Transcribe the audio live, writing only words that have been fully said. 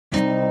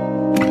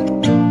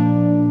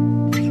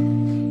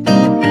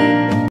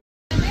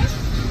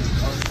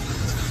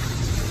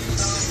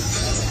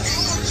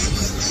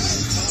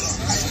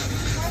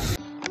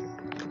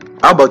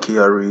Abba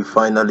Kyari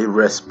finally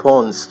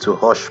responds to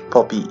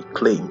Hushpuppi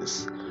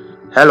claims.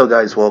 Hello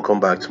guys, welcome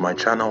back to my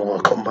channel.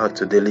 Welcome back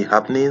to Daily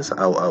Happenings.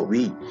 How are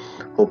we?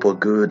 Hope we're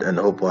good and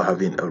hope we're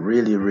having a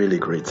really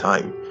great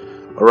time.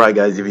 Alright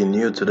guys, if you're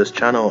new to this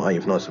channel and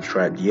you've not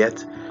subscribed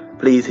yet,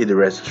 please hit the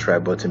red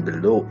subscribe button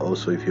below.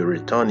 Also, if you're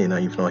returning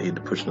and you've not hit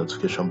the push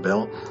notification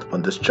bell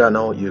on this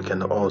channel, you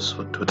can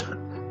also do that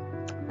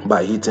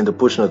by hitting the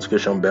push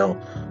notification bell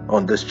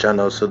on this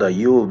channel so that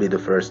you will be the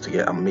first to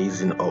get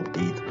amazing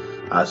update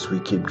as we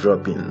keep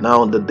dropping.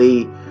 Now, the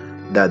day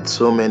that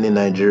so many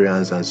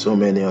Nigerians and so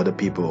many other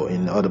people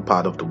in other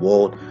part of the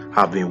world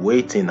have been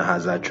waiting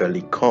has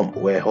actually come,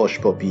 where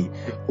Hushpuppi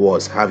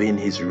was having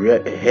his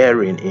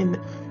hearing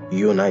in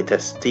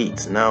United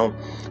States. Now,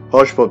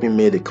 Hushpuppi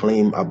made a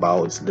claim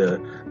about the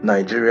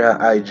Nigeria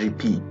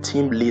IGP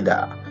team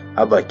leader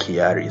Abba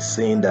Kyari,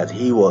 saying that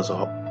he was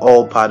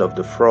all part of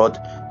the fraud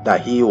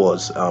that he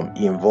was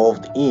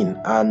involved in,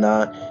 and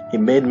he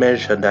made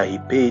mention that he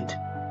paid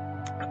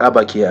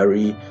Abba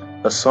Kyari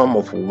a sum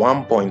of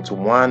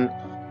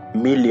 $1.1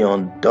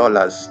 million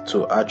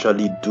to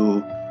actually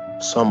do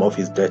some of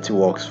his dirty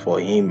works for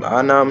him.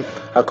 And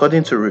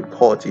according to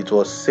report, it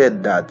was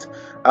said that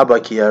Abba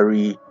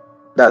Kyari,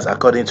 that's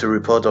according to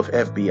report of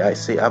FBI,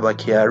 say Abba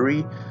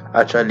Kyari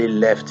actually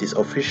left his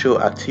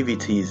official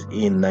activities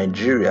in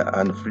Nigeria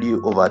and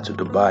flew over to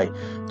Dubai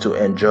to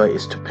enjoy a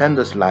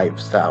stupendous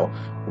lifestyle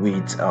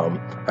with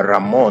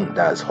Ramon,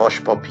 that's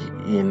Hushpuppi,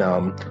 in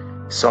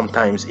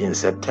sometimes in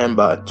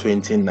September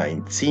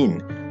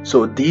 2019.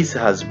 So this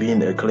has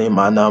been a claim,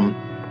 and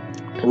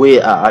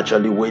we are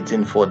actually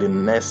waiting for the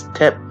next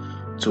step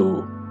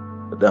to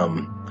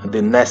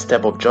the next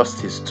step of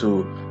justice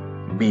to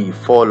be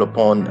fall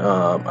upon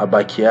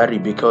Abba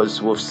Kyari,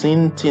 because we've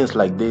seen things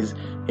like this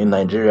in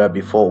Nigeria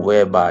before,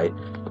 whereby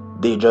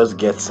they just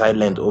get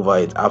silent over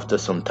it. After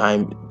some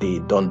time, they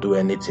don't do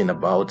anything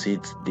about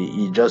it.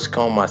 It just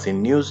come as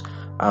in news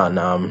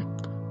and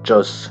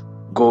just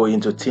go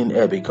into thin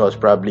air, because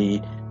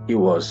probably he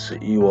was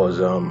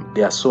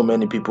there are so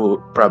many people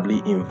probably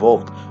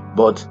involved.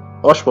 But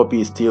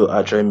Hushpuppi is still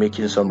actually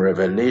making some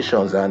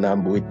revelations,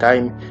 and with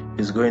time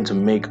he's going to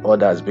make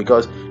others,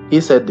 because he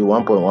said the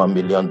 $1.1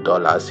 million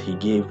he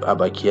gave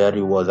Abba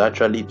Kyari was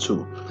actually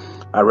to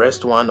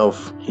arrest one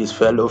of his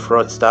fellow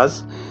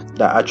fraudsters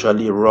that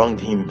actually wronged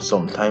him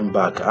some time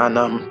back. And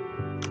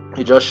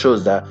it just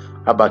shows that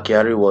Abba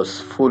Kyari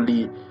was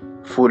fully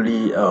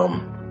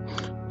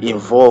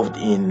involved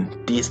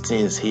in these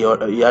things. He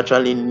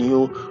actually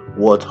knew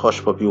what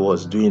Hushpuppi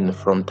was doing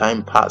from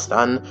time past,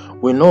 and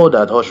we know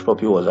that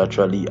Hushpuppi was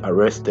actually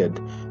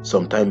arrested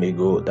some time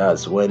ago.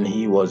 That's when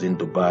he was in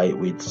Dubai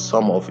with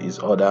some of his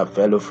other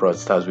fellow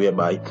fraudsters,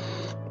 whereby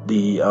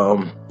the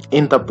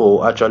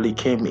Interpol actually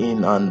came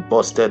in and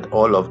busted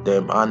all of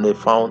them, and they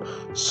found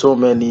so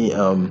many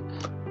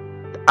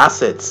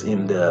assets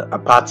in the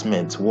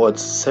apartment worth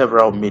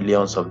several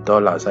millions of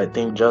dollars. I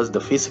think just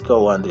the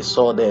physical one they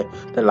saw there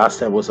the last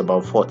time was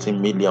about $40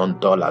 million.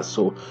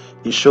 So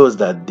it shows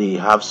that they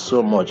have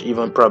so much,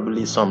 even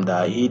probably some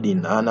that are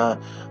hidden. And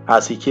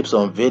as he keeps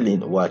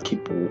unveiling, we'll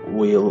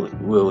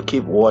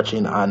keep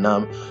watching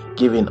and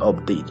giving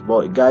updates.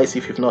 But guys,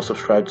 if you've not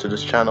subscribed to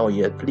this channel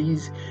yet,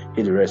 please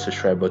hit the red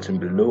subscribe button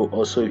below.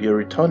 Also, if you're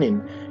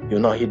returning, you'll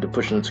not hit the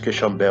push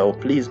notification bell,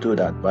 please do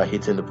that by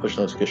hitting the push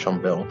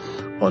notification bell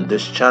on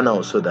this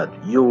channel so that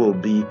you will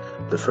be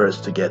the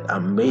first to get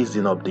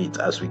amazing updates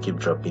as we keep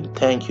dropping.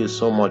 Thank you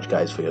so much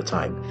guys for your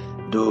time.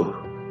 Do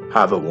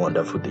have a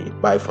wonderful day.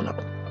 Bye for now.